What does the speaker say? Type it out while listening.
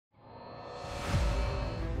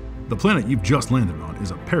The planet you've just landed on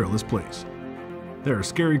is a perilous place. There are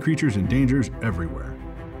scary creatures and dangers everywhere.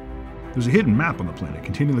 There's a hidden map on the planet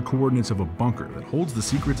containing the coordinates of a bunker that holds the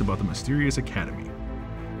secrets about the mysterious academy.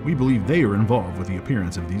 We believe they are involved with the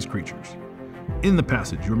appearance of these creatures. In the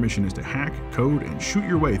passage, your mission is to hack, code, and shoot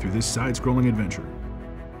your way through this side-scrolling adventure.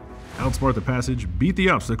 Outsmart the passage, beat the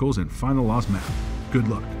obstacles, and find the lost map. Good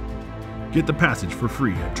luck. Get the passage for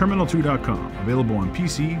free at terminal2.com, available on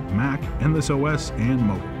PC, Mac, Endless OS, and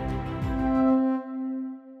mobile.